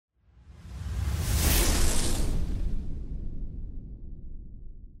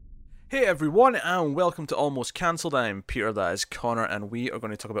Hey everyone, and welcome to Almost Cancelled. I'm Peter, that is Connor, and we are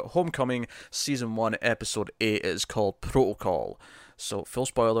going to talk about Homecoming, Season 1, Episode 8. It is called Protocol. So, full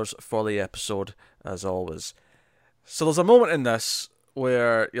spoilers for the episode, as always. So there's a moment in this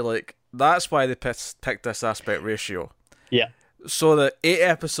where you're like, that's why they picked this aspect ratio. Yeah. So that 8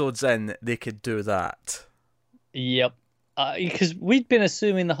 episodes in, they could do that. Yep. Because we'd been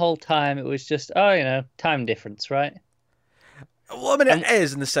assuming the whole time it was just, time difference, right? Well, I mean, it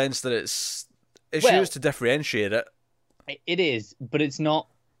is in the sense that it's used to differentiate it. It is, but it's not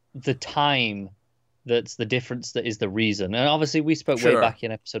the time that's the difference that is the reason. And obviously, we spoke way back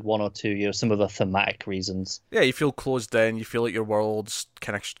in episode 1 or 2, some of the thematic reasons. Yeah, you feel closed in, you feel like your world's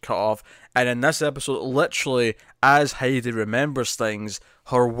kind of cut off. And in this episode, literally, as Heidi remembers things,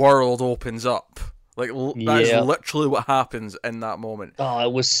 her world opens up. Like, that is literally what happens in that moment. Oh,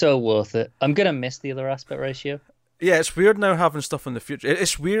 it was so worth it. I'm going to miss the other aspect ratio. Yeah, it's weird now having stuff in the future.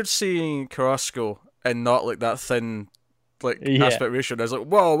 It's weird seeing Carrasco and not like that thin, aspect ratio. There's like,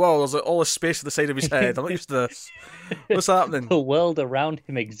 whoa, there's like all this space to the side of his head. I'm not used to this. What's happening? The world around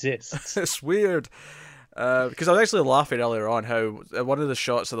him exists. It's weird. Because I was actually laughing earlier on how one of the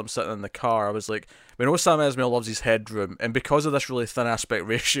shots of them sitting in the car, I was like, we know Sam Esmail loves his headroom, and because of this really thin aspect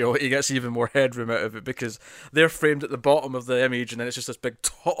ratio, he gets even more headroom out of it because they're framed at the bottom of the image, and then it's just this big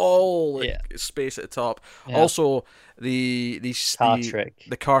tall space at the top. Yeah. Also, the car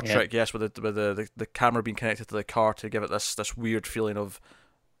trick, yes, with the camera being connected to the car to give it this weird feeling of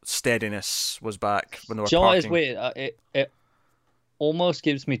steadiness was back when they were parking. It's weird. It almost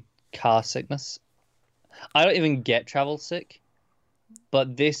gives me car sickness. I don't even get travel sick,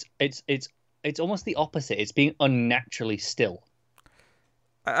 but this it's almost the opposite. It's being unnaturally still.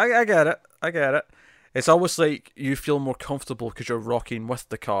 I get it. It's almost like you feel more comfortable because you're rocking with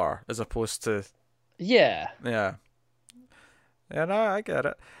the car as opposed to yeah. No, I get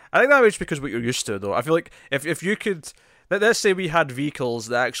it. I think that was because what you're used to, though. I feel like if you could. Let's say we had vehicles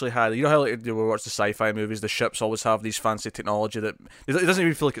that actually had, you know how we watch the sci-fi movies, the ships always have these fancy technology that it doesn't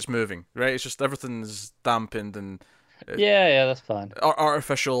even feel like it's moving, right? It's just everything's dampened and yeah, that's fine.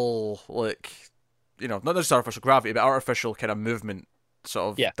 Artificial, not just artificial gravity, but artificial kind of movement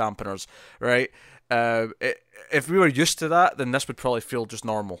sort of dampeners, right? If we were used to that, then this would probably feel just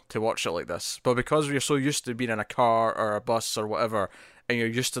normal to watch it like this. But because we're so used to being in a car or a bus or whatever, and you're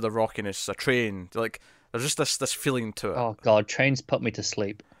used to the rockiness, a train, there's just this feeling to it. Oh god, trains put me to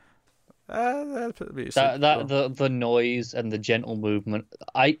sleep. The noise and the gentle movement.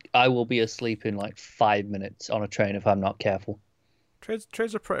 I will be asleep in like 5 minutes on a train if I'm not careful. Trains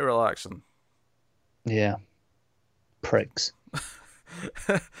are pretty relaxing. Yeah, pricks.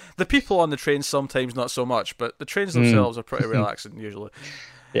 The people on the trains sometimes not so much, but the trains themselves are pretty relaxing usually.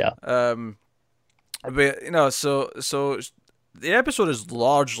 Yeah. But so the episode is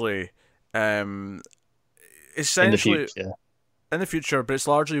largely essentially in the future, but it's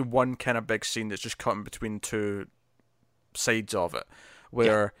largely one kind of big scene that's just cut in between two sides of it,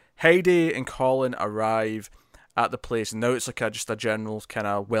 where Heidi and Colin arrive at the place, and now it's like just a general kind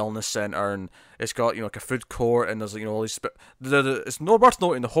of wellness center, and it's got like a food court, and there's all these. It's no worth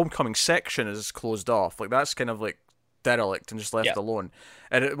noting the homecoming section is closed off, like that's kind of like derelict and just left alone.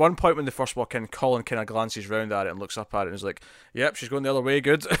 And at one point when they first walk in, Colin kind of glances round at it and looks up at it and is like, "Yep, she's going the other way.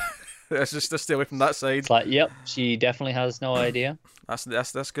 Good." Let's just stay away from that side. It's like, yep, she definitely has no idea. That's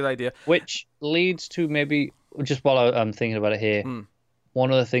a good idea. Which leads to maybe, just while I'm thinking about it here,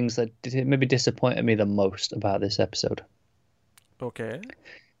 one of the things that maybe disappointed me the most about this episode. Okay.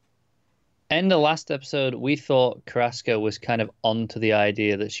 In the last episode, we thought Carrasco was kind of onto the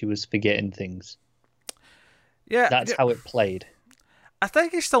idea that she was forgetting things. Yeah. That's how it played. I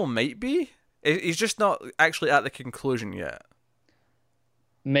think he still might be. He's just not actually at the conclusion yet.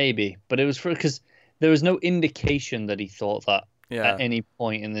 Maybe, but it was because there was no indication that he thought that at any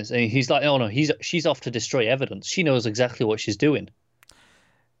point in this. And he's like, "Oh no, she's off to destroy evidence. She knows exactly what she's doing."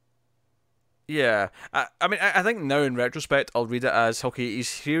 Yeah, I mean, I think now in retrospect, I'll read it as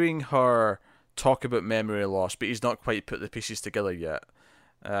he's hearing her talk about memory loss, but he's not quite put the pieces together yet.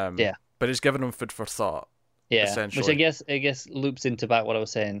 But it's given him food for thought. Yeah, which I guess loops into back what I was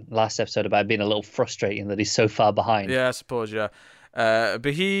saying last episode about being a little frustrating that he's so far behind. Yeah, I suppose. Yeah.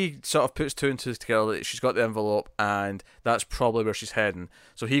 But he sort of puts two and two together that she's got the envelope and that's probably where she's heading.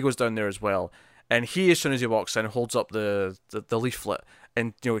 So he goes down there as well. And he, as soon as he walks in, holds up the leaflet.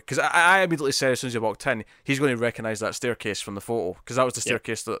 And, because I immediately said as soon as he walked in, he's going to recognise that staircase from the photo. Because that was the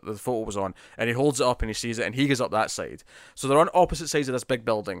staircase that the photo was on. And he holds it up and he sees it and he goes up that side. So they're on opposite sides of this big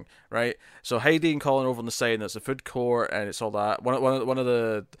building, right? So Heidi and Colin over on the side and there's a food court and it's all that. One of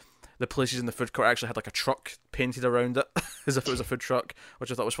the the places in the food court actually had like a truck painted around it as if it was a food truck, which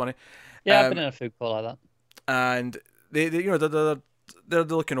I thought was funny. Yeah, I've been in a food court like that. And they they're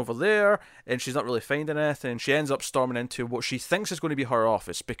looking over there, and she's not really finding anything. She ends up storming into what she thinks is going to be her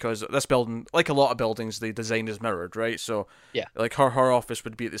office, because this building, like a lot of buildings, the design is mirrored, right? So yeah, like her office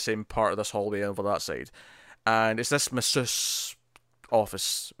would be at the same part of this hallway over that side, and it's this masseuse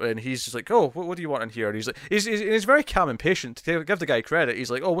office, and he's just like, "Oh, what do you want in here?" And he's like, he's very calm and patient. To give the guy credit,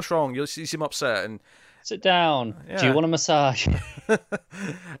 he's like, "Oh, what's wrong? You seem upset." And sit down. Yeah. Do you want a massage? He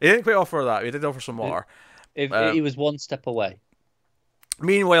didn't quite offer that. He did offer some more. If he was one step away.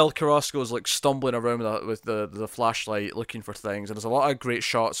 Meanwhile, Carrasco's like stumbling around with the flashlight looking for things, and there's a lot of great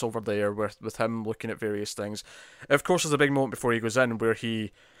shots over there with him looking at various things. Of course, there's a big moment before he goes in where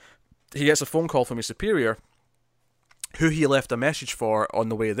he gets a phone call from his superior, who he left a message for on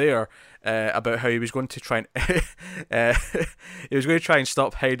the way there, about how he was going to try and he was going to try and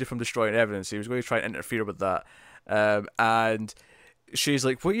stop Heidi from destroying evidence. He was going to try and interfere with that, and she's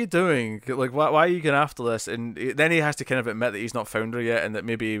like, "What are you doing? Like, why are you going after this?" And then he has to kind of admit that he's not found her yet, and that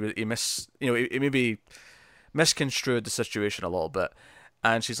maybe he maybe misconstrued the situation a little bit.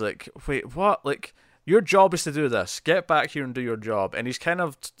 And she's like, "Wait, what? Like, your job is to do this. Get back here and do your job." And she's kind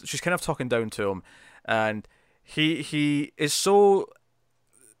of talking down to him, and he is so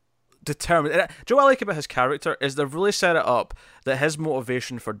determined. And do you know what I like about his character is they've really set it up that his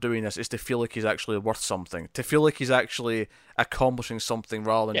motivation for doing this is to feel like he's actually worth something, to feel like he's actually accomplishing something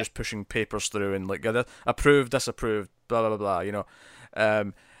rather than just pushing papers through and like approved, disapproved, blah blah blah, you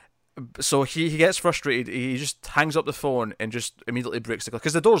know. So he gets frustrated. He just hangs up the phone and just immediately breaks the,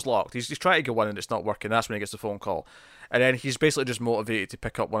 because the door's locked. He's trying to go in and it's not working. That's when he gets the phone call, and then he's basically just motivated to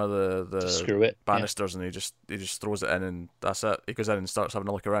pick up one of the screw it banisters, and he just throws it in, and that's it. He goes in and starts having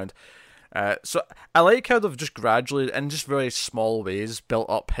a look around. So I like how they've just gradually, in just very small ways, built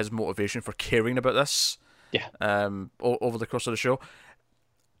up his motivation for caring about this. Yeah. Over the course of the show,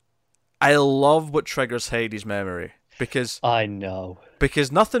 I love what triggers Heidi's memory. Because I know.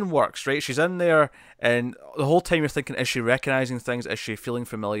 Because nothing works, right? She's in there, and the whole time you're thinking, is she recognizing things? Is she feeling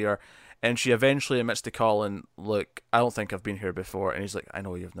familiar? And she eventually admits to Colin, "Look, I don't think I've been here before." And he's like, "I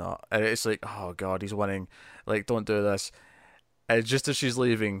know you've not." And it's like, oh god, he's winning. Like, don't do this. And just as she's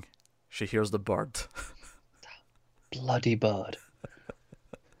leaving, she hears the bird. Bloody bird.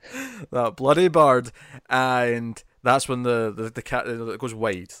 That bloody bird. And that's when the cat goes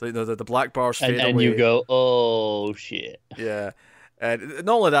wide. The black bars fade away. And you go, oh shit. Yeah. And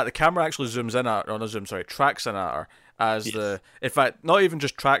not only that, the camera actually zooms in at her, or not zooms, sorry, tracks in at her as in fact, not even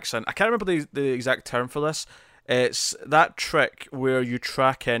just tracks in. I can't remember the exact term for this. It's that trick where you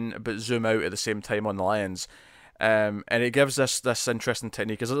track in but zoom out at the same time on the lens. And it gives this interesting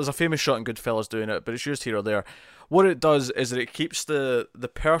technique. There's a famous shot in Goodfellas doing it, but it's used here or there. What it does is that it keeps the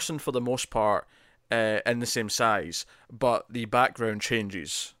person for the most part in the same size, but the background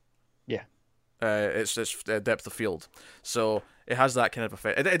changes. Yeah. It's depth of field, so it has that kind of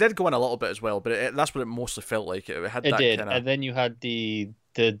effect. It did go in a little bit as well, but that's what it mostly felt like. It had that did, kind of... and then you had the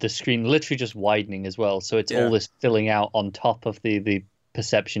screen literally just widening as well, so it's all this filling out on top of the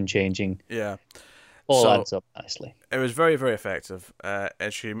perception changing. Yeah, all adds up nicely. It was very, very effective.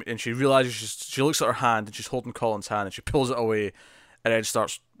 And she realizes she looks at her hand and she's holding Colin's hand, and she pulls it away, and then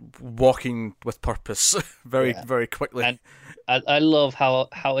starts walking with purpose very quickly. And I love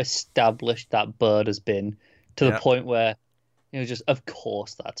how established that bird has been to the point where, just of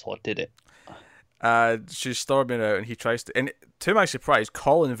course that's what did it. She's storming out, and he tries to, and to my surprise,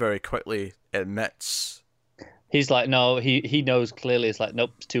 Colin very quickly admits. He's like, no, he knows clearly. It's like,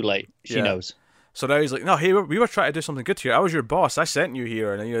 nope, it's too late. She knows. So now he's like, no, hey, we were trying to do something good here. I was your boss. I sent you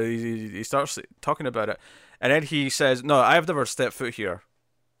here. And he starts talking about it. And then he says, no, I've never stepped foot here.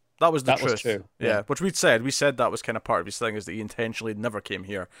 That was the truth. Was true. Yeah, which we'd said. We said that was kind of part of his thing, is that he intentionally never came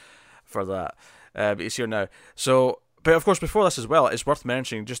here for that. But he's here now. So, but of course, before this as well, it's worth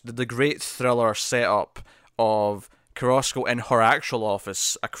mentioning just the great thriller setup of Carrasco in her actual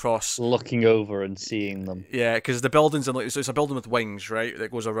office across, looking over and seeing them. Yeah, because the building's in, so it's a building with wings, right?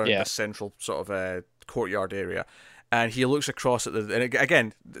 That goes around this central sort of courtyard area, and he looks across at and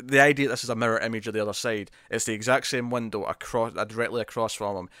again, the idea that this is a mirror image of the other side. It's the exact same window directly across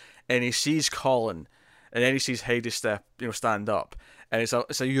from him, and he sees Colin, and then he sees Heidi stand up, and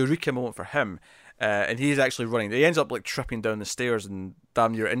it's a eureka moment for him. And he's actually running. He ends up like tripping down the stairs and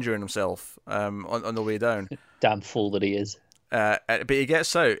damn near injuring himself on the way down. Damn fool that he is. But he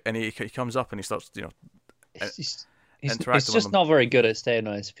gets out and he comes up and he starts he's interacting just not very good at staying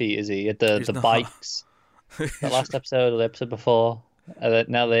on his feet, is he? At the bikes, the last episode or the episode before,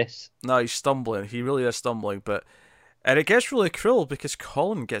 now this. No, he's stumbling. He really is stumbling. But And it gets really cruel because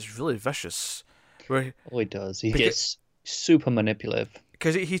Colin gets really vicious. Where Oh, he does. He gets super manipulative.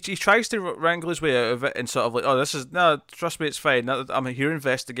 Because he tries to wrangle his way out of it and sort of like, oh, this is, no, trust me, it's fine. I'm here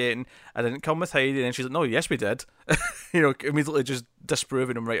investigating. I didn't come with Heidi. And she's like, no, yes, we did. Immediately just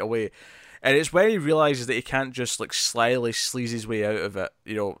disproving him right away. And it's when he realizes that he can't just like slyly sleaze his way out of it,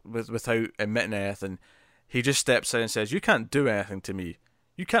 without admitting anything. He just steps in and says, "You can't do anything to me.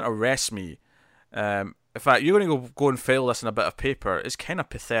 You can't arrest me. In fact, you're going to go and file this in a bit of paper." It's kind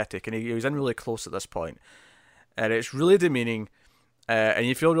of pathetic, and he was in really close at this point, and it's really demeaning. And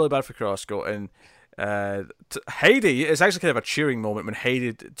you feel really bad for Carrasco. And Heidi, it's actually kind of a cheering moment when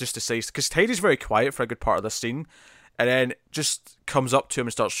Heidi just decides, because Heidi's very quiet for a good part of this scene, and then just comes up to him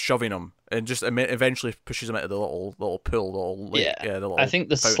and starts shoving him, and just eventually pushes him into the little pool, the little lake. Yeah, the little I think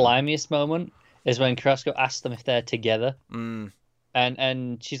the fountain. slimiest moment is when Carrasco asks them if they're together, Mm.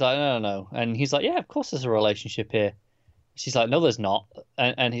 and she's like, no, and he's like, yeah, of course there's a relationship here. She's like, no, there's not,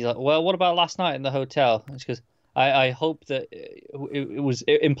 and he's like, well, what about last night in the hotel? And she goes, I hope that it was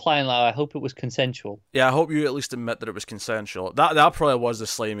implying like I hope it was consensual. Yeah, I hope you at least admit that it was consensual. That probably was the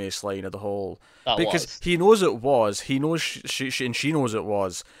slimiest line of the whole, because he knows it was. He knows she and she knows it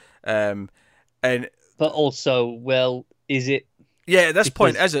was, and but also, well, is it? Yeah, at this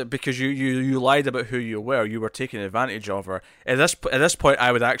point, is it? Because you lied about who you were. You were taking advantage of her. At this point,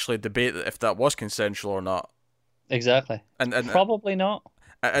 I would actually debate if that was consensual or not. Exactly. And probably not.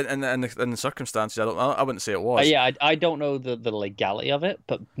 And in the circumstances, I wouldn't say it was. Yeah, I don't know the legality of it,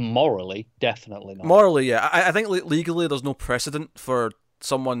 but morally, definitely not. Morally, yeah. I think legally there's no precedent for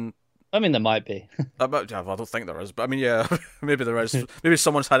someone. I mean, there might be. I don't think there is, but I mean, yeah, maybe there is. Maybe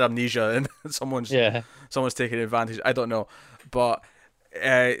someone's had amnesia and someone's taking advantage. I don't know, but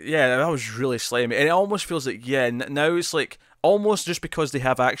yeah, that was really slimy, and it almost feels like now it's like almost just because they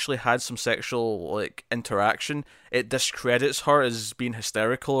have actually had some sexual like interaction, it discredits her as being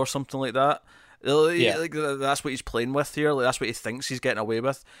hysterical or something like that. Yeah, like that's what he's playing with here. Like, that's what he thinks he's getting away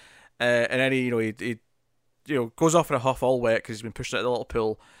with, and then he goes off in a huff all wet because he's been pushed out of the little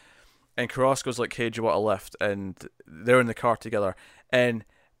pool. And Carrasco's like, hey, do you want a lift? And they're in the car together. And,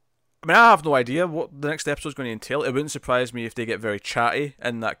 I mean, I have no idea what the next episode's going to entail. It wouldn't surprise me if they get very chatty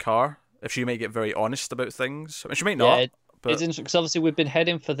in that car. If she might get very honest about things. I mean, she might not. But it's interesting, because obviously we've been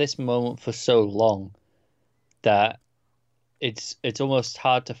heading for this moment for so long that it's almost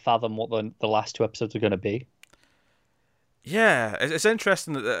hard to fathom what the last two episodes are going to be. Yeah, it's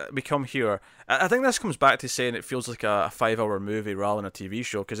interesting that we come here. I think this comes back to saying it feels like a 5-hour movie rather than a TV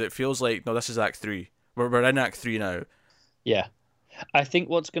show, because it feels like, no, this is Act 3. We're in Act 3 now. Yeah. I think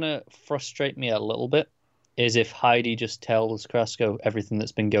what's going to frustrate me a little bit is if Heidi just tells Carrasco everything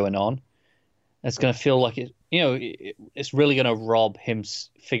that's been going on. It's going to feel like it's really going to rob him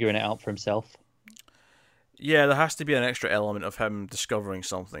figuring it out for himself. Yeah, there has to be an extra element of him discovering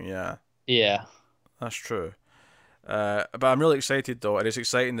something, yeah. Yeah. That's true. But I'm really excited though, and it's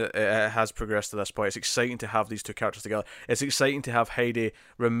exciting that it has progressed to this point. It's exciting to have these two characters together. It's exciting to have Heidi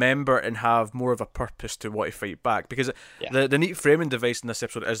remember and have more of a purpose to what to fight back, because the neat framing device in this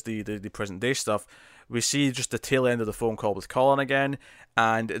episode is the present day stuff. We see just the tail end of the phone call with Colin again,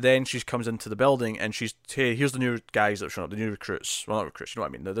 and then she comes into the building and she's, hey, here's the new guys that have shown up, the new recruits. Well, not recruits, you know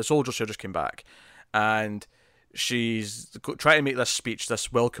what I mean, the soldiers who just came back, and she's trying to make this speech,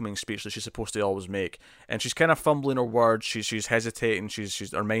 this welcoming speech that she's supposed to always make, and she's kind of fumbling her words. She's hesitating.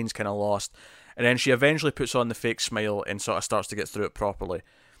 She's her mind's kind of lost, and then she eventually puts on the fake smile and sort of starts to get through it properly.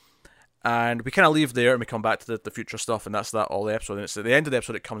 And we kind of leave there and we come back to the future stuff, and that's that all the episode. And it's at the end of the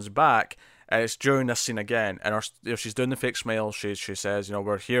episode it comes back, and it's during this scene again, and she's doing the fake smile. She says,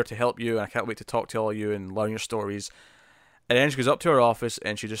 we're here to help you, and I can't wait to talk to all of you and learn your stories. And then she goes up to her office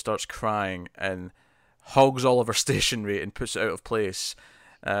and she just starts crying and hogs all of her stationery and puts it out of place.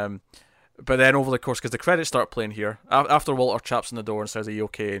 But then over the course, because the credits start playing here, after Walter chaps on the door and says, are you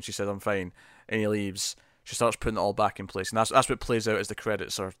okay? And she says, I'm fine, and he leaves, she starts putting it all back in place, and that's what plays out as the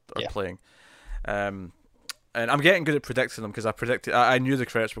credits are playing. And I'm getting good at predicting them, because I knew the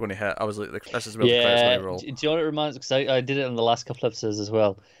credits were going to hit. I was like, this is where the credits are going to roll. Do you know what it reminds me? Because I did it in the last couple of episodes as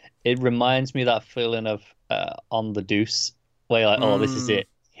well. It reminds me of that feeling of On the Deuce, where you're like, oh, this is it.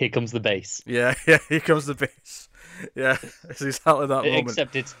 Here comes the bass. Yeah, here comes the bass. Yeah, it's exactly that moment.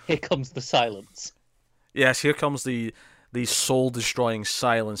 Except it's here comes the silence. Yes, here comes the soul-destroying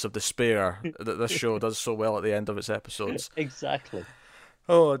silence of despair that this show does so well at the end of its episodes. Exactly.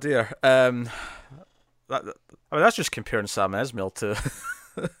 Oh dear. That's just comparing Sam Esmail to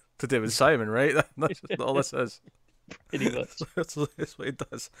David Simon, right? That's just all this is. Pretty much. That's what he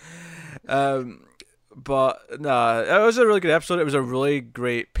does. But nah, it was a really good episode. It was a really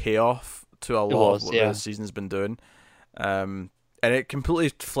great payoff to a lot of what the season's been doing. And it completely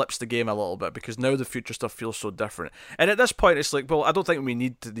flips the game a little bit because now the future stuff feels so different. And at this point, it's like, well, I don't think we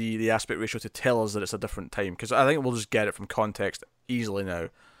need the aspect ratio to tell us that it's a different time because I think we'll just get it from context easily now.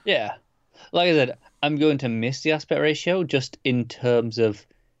 Yeah. Like I said, I'm going to miss the aspect ratio just in terms of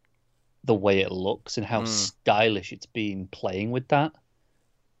the way it looks and how stylish it's been playing with that.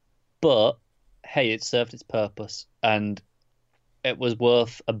 But, hey, it served its purpose and it was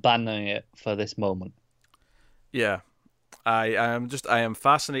worth abandoning it for this moment. Yeah. I am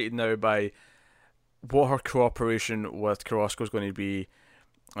fascinated now by what her cooperation with Carrasco is going to be,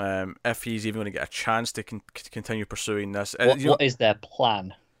 if he's even going to get a chance to continue pursuing this. What is their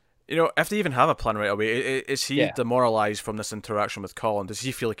plan? If they even have a plan right away, is he demoralised from this interaction with Colin? Does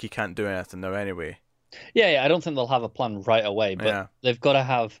he feel like he can't do anything now anyway? Yeah, I don't think they'll have a plan right away, but they've got to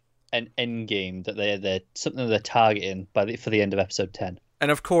have an end game that they're something they're targeting for the end of episode 10. And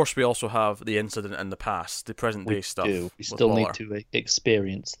of course, we also have the incident in the past, the present day stuff. We still need to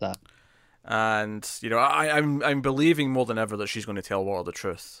experience that. And I'm believing more than ever that she's going to tell Waller the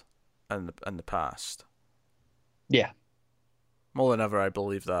truth in the past. Yeah, more than ever, I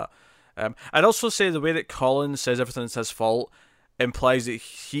believe that. I'd also say the way that Colin says everything is his fault implies that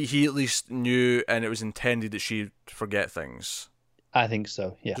he at least knew and it was intended that she'd forget things. I think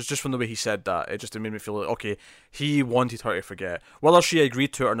so, yeah. Just from the way he said that, it made me feel like, okay, he wanted her to forget. Whether she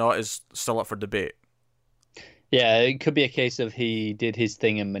agreed to it or not is still up for debate. Yeah, it could be a case of he did his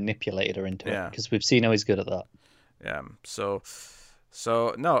thing and manipulated her into it, because we've seen how he's good at that. Yeah, so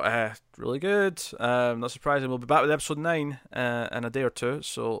no, really good. Not surprising. We'll be back with episode 9 in a day or two,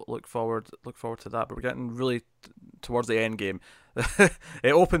 so look forward to that. But we're getting really towards the end game. This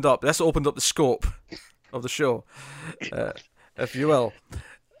opened up the scope of the show. If you will.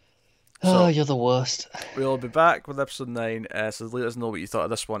 So, you're the worst. We'll be back with episode 9. So let us know what you thought of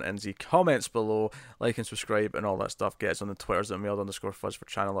this one in the comments below. Like and subscribe and all that stuff. Get us on the Twitters at mailed_fuzz for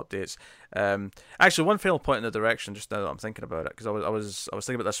channel updates. Actually, one final point in the direction, just now that I'm thinking about it, because I was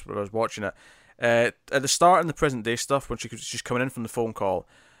thinking about this when I was watching it. At the start in the present day stuff, when she's coming in from the phone call,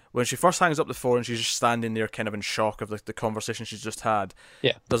 when she first hangs up the phone and she's just standing there kind of in shock of the conversation she's just had,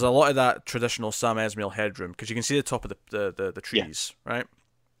 there's a lot of that traditional Sam Esmail headroom, because you can see the top of the trees, right?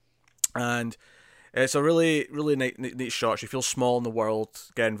 And it's a really, really neat shot. She feels small in the world,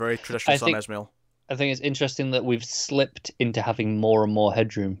 again, very traditional Sam Esmail. I think it's interesting that we've slipped into having more and more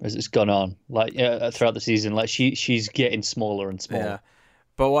headroom as it's gone on, like throughout the season. Like she's getting smaller and smaller. Yeah.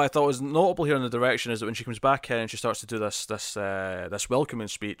 But what I thought was notable here in the direction is that when she comes back in and she starts to do this welcoming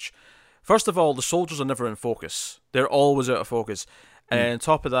speech, first of all, the soldiers are never in focus. They're always out of focus. And on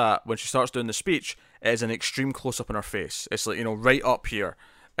top of that, when she starts doing the speech, it is an extreme close-up in her face. It's like, right up here.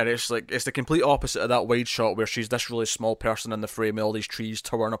 And it's the complete opposite of that wide shot where she's this really small person in the frame with all these trees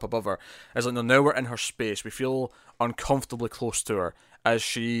towering up above her. It's like, no, now we're in her space. We feel uncomfortably close to her as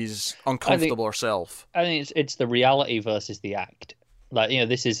she's uncomfortable herself. I think it's the reality versus the act. Like,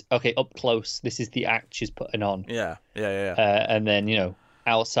 this is, okay, up close, this is the act she's putting on. Yeah. And then,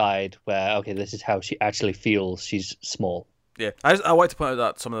 outside where, okay, this is how she actually feels she's small. Yeah, I like to point out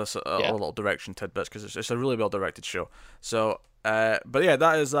that some of this little direction tidbits, because it's a really well-directed show. So, but yeah,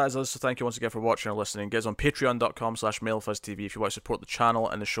 that is us. So thank you once again for watching or listening. Get us on patreon.com/MailFuzzTV if you want to support the channel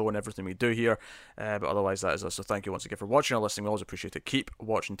and the show and everything we do here. But otherwise, that is us. So thank you once again for watching or listening. We always appreciate it. Keep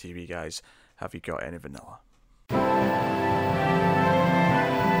watching TV, guys. Have you got any vanilla?